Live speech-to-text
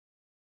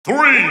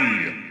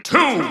3, 2,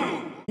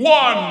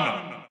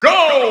 1,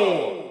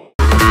 go!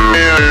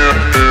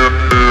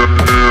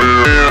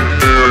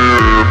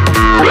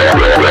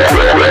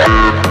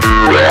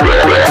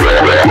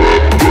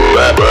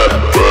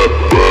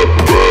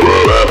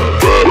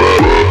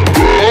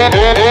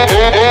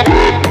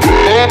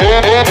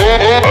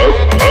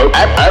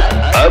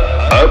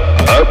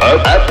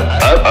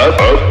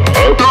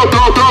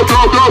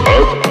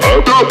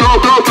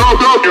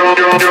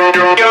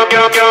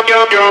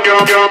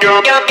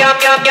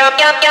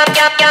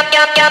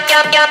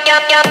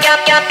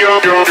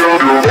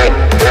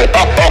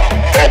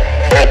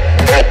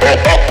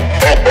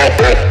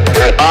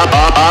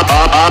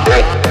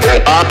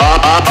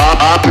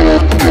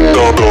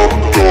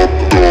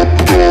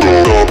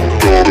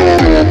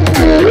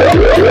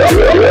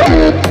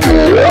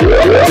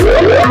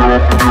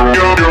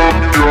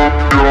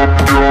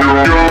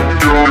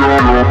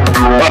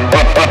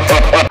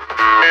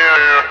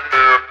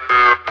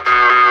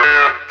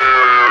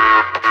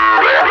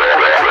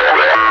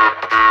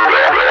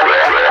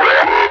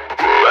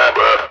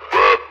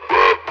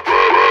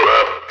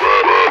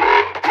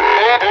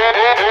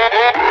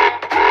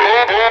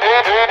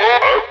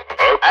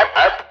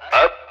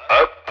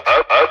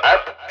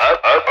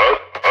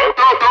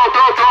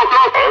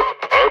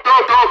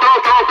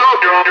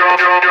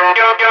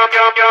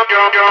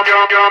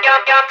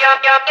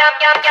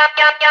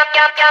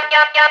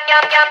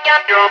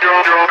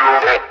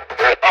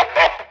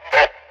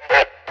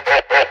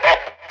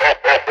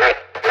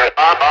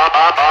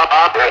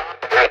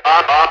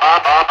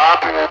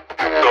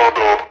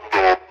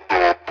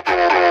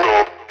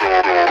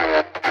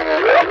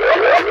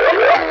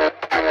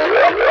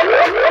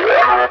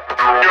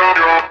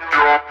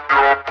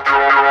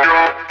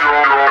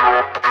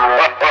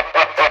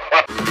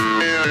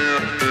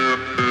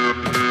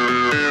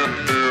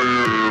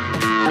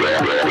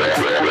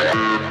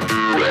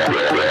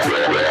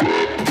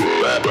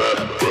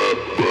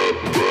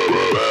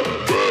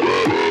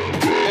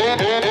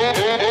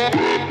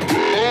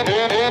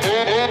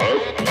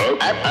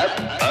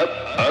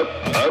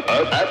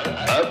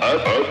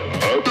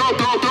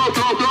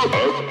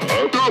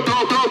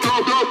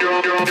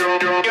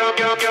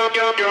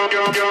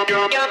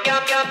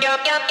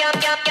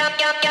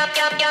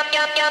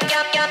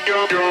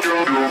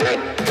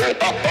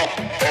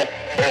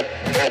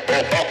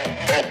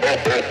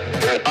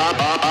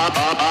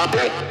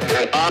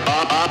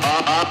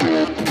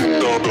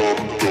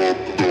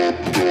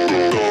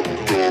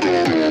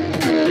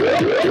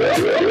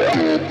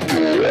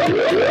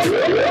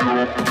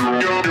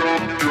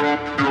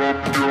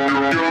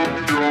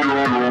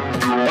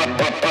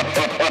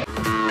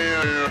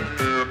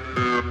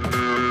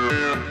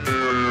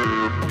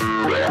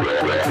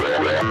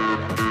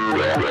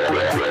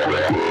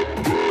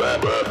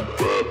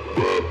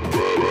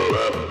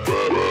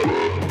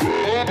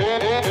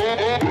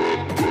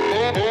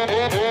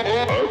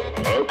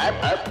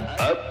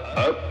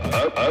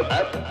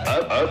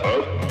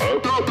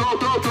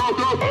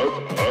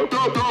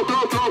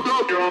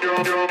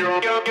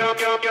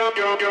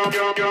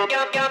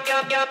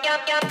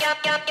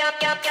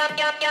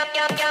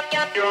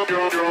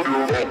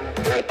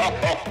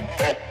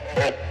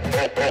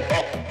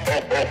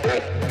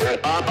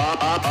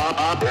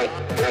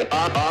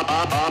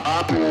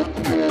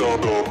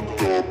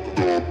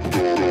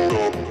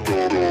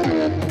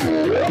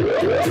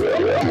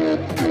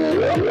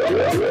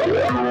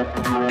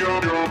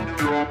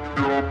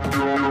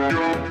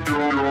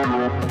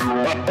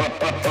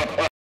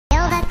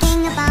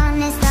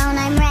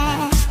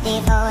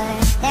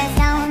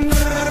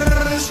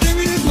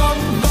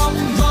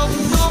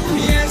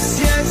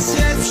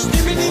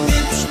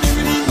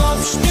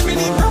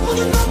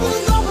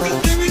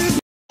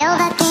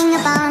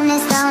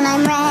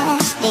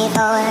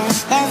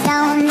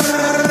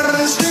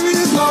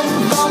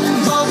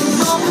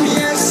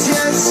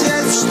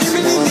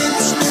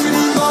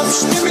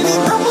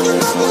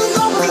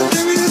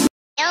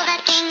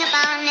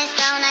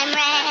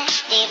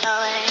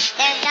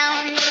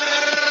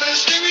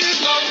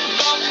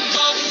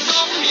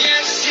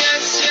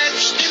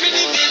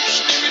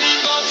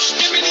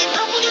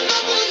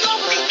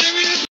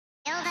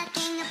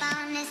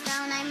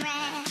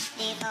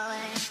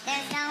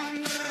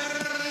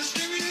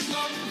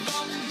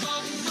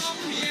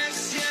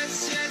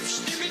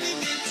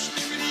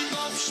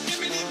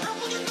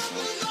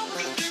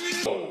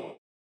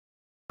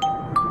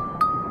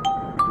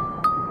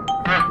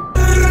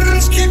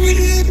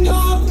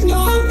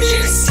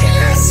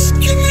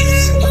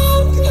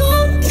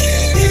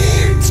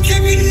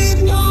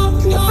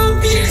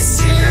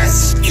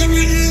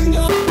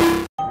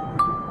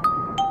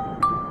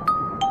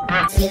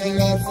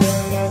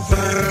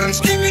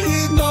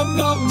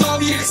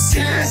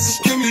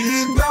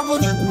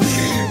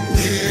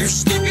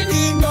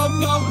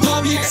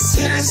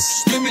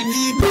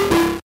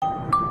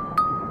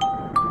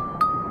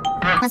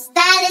 My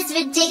style is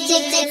ridiculous.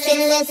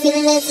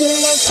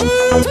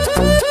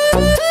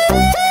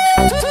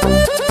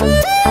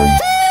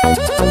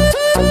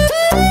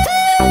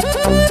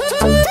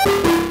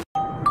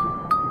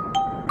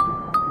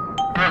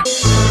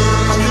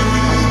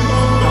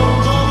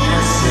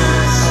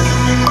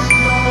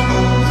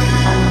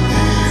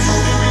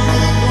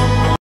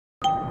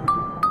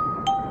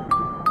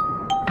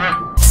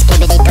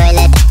 Skibidi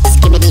toilet,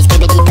 skibidi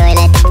skibidi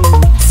toilet,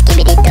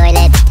 skibidi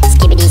toilet,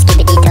 skibidi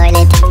skibidi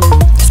toilet,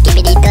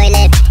 skibidi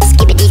toilet,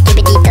 skibidi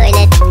skibidi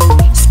toilet,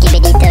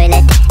 skibidi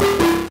toilet.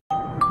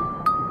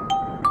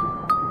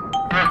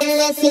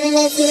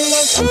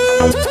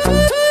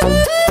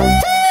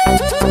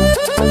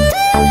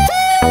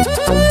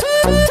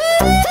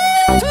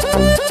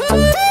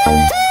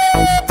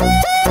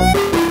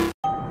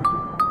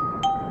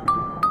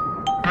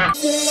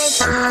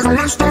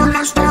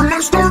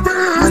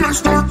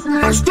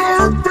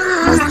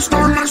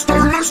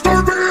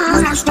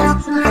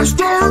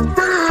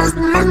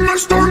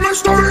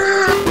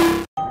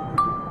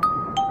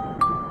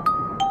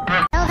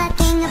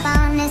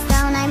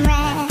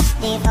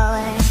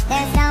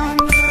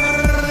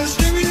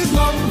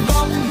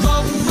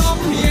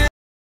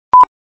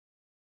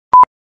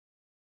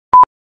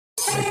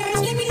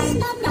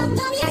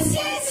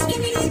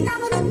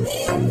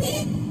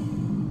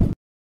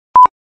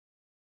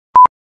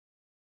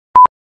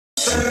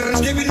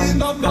 Skibidi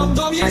dum dum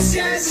dum, yes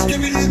yes.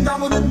 Skibidi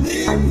dum dum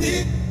dim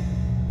dim.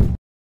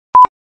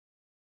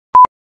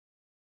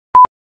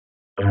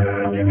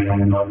 Skibidi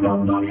dum dum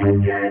dum, yes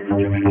yes.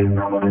 Skibidi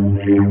dum dum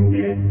dim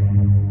dim.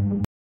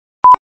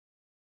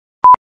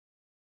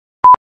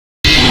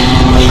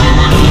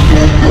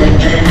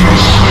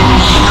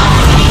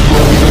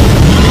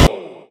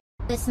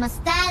 Cause my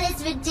style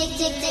is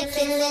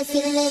ridiculous.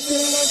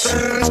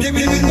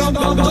 Skibidi dum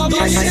dum dum,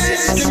 yes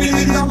yes.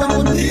 Skibidi dum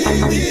dum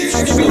dim dim.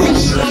 Skibidi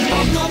dum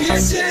dum dum,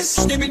 yes yes.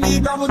 Skibidi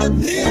dum dum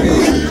dim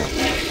dim.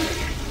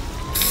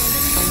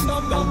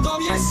 Dum dum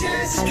dum, yes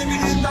yes.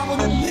 Skibidi dum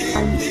dum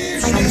dim dim.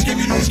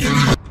 Skibidi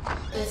skibidi.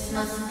 Cause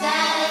my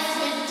style is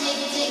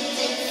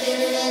ridiculous.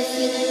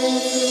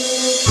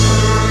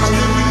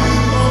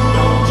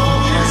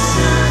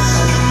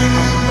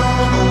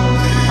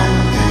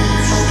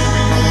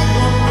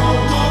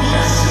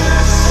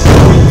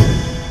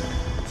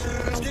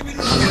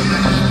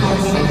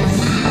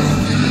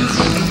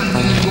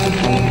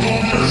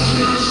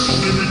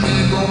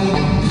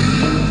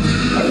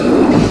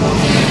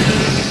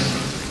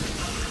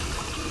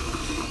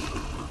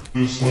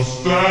 This my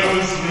style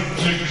is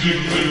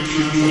ridiculous.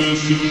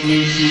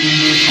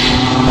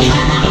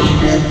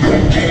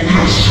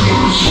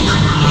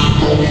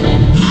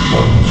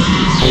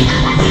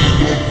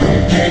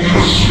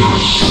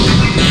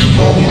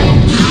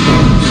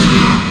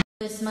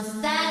 Cause my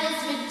style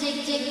is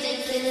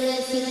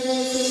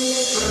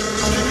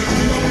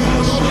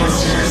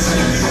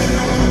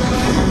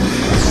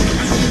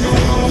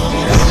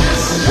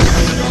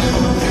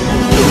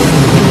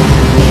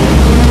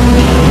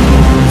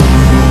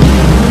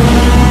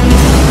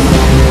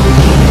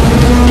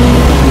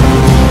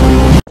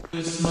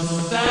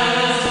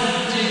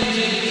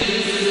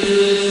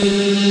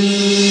ridiculous.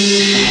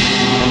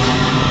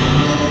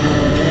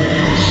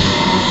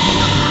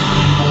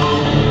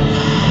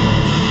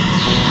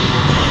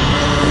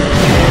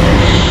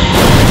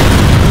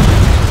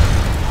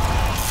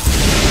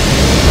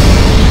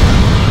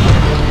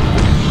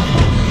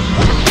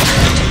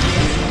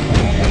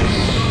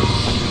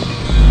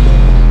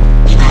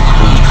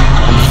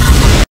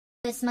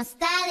 Cause my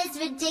style is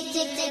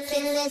ridiculous.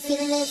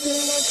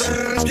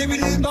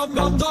 Skibidi dum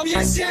dum dum,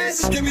 yes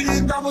yes. Skibidi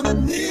dum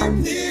dum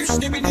dim dim.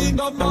 Skibidi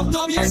dum dum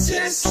dum, yes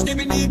yes.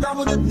 Skibidi dum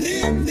dum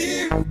dim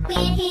dim. We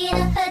ain't here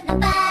to hurt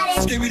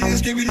nobody. Skibidi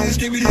skibidi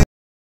skibidi.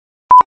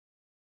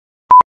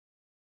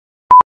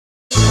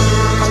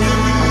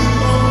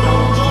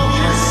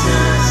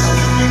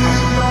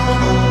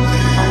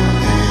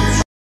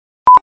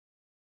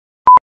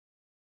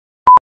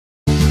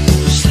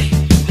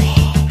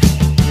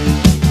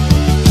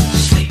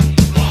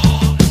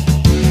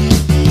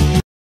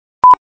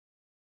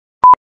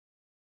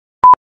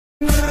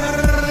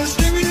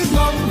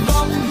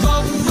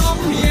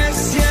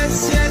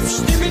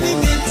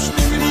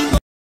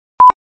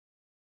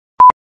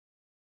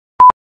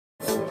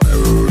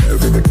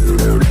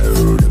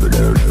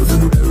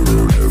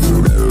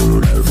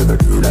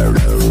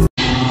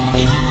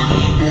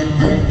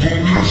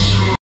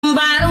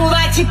 Tubarão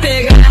vai te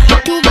pegar.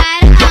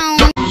 Tubarão,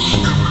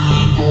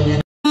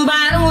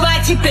 Tubarão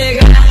vai te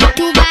pegar.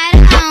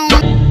 tubarão,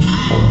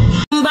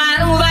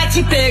 Tubarão vai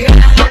te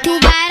pegar.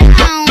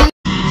 tubarão,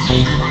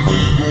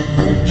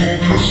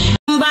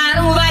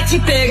 Tubarão vai te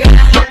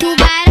pegar.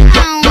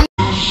 tubarão.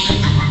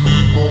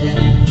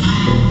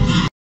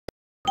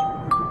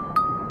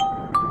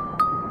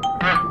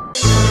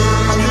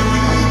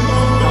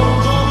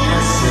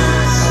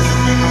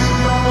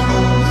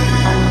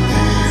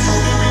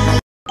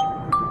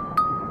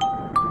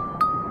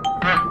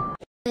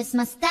 Cause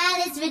my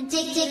style is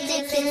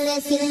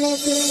ridiculous.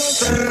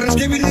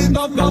 Skibidi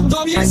dum dum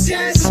dum, yes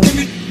yes.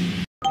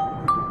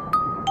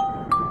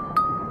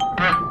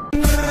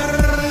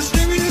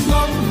 Skibidi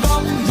dum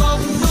dum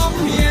dum dum,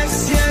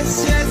 yes yes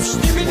yes.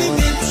 Skibidi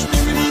dip,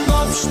 skibidi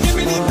dum,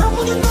 skibidi dum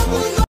dum dum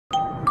dum.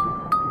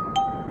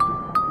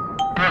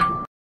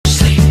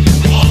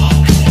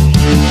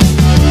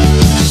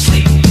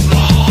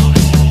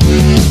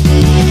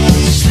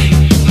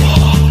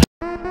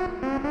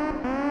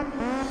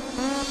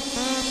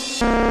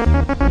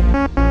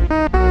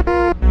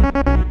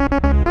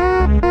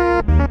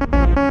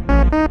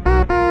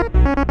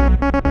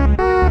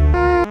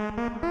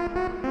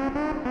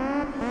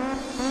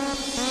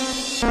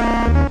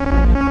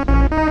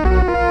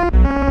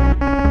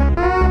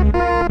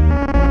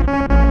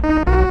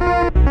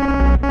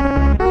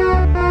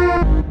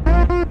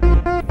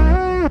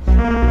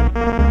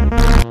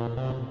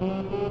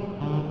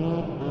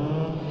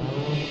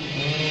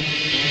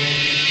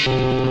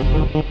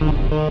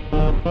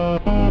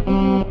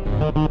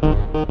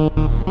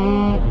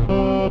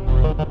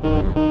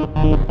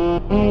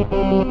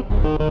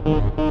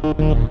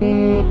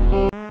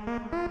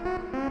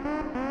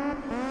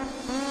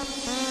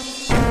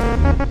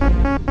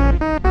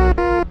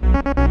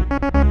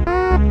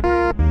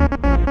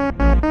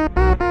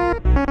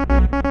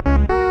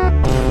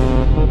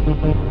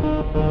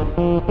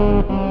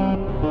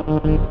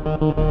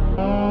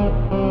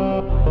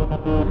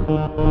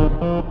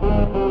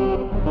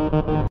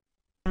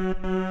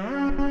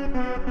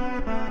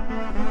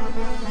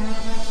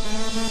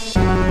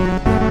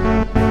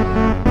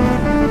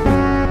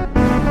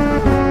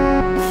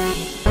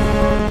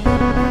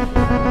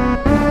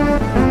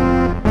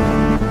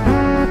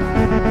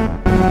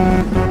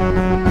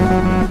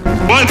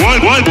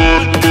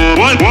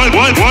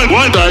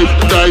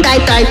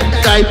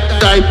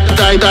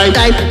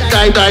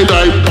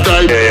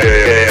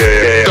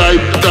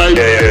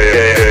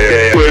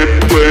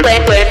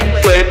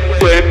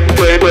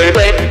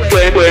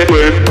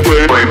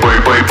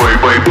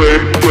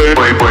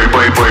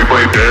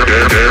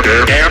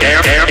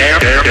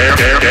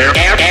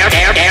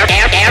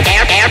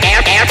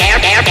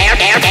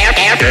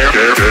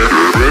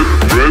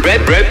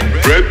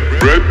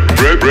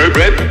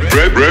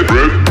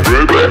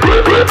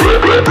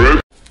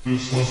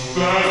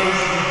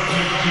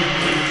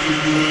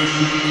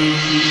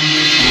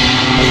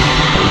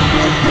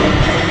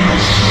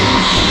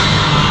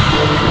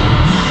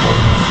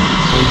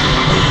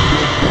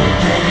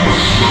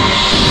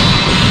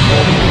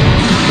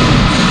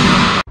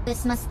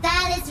 Cause my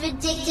style is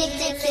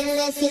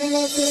ridiculous.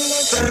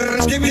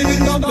 Skibidi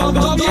dum dum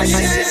dum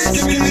yes,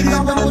 skibidi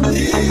dum dum dum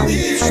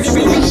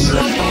skibidi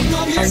dum dum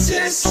dum yes,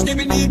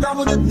 skibidi dum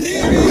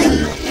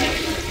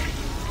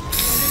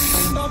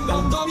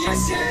dum dum yes,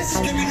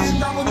 skibidi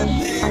dum dum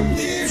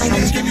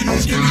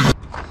skibidi.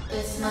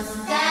 Cause my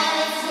style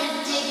is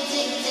ridiculous.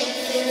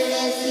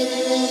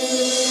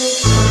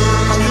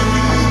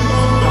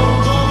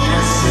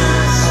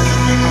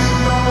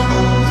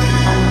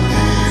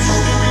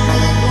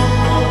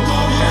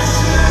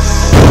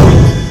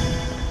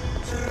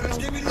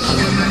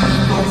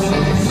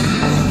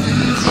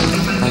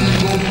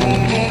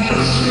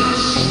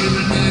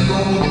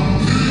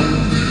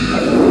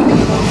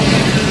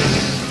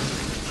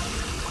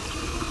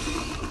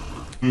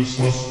 This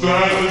my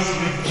style is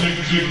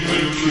ridiculous.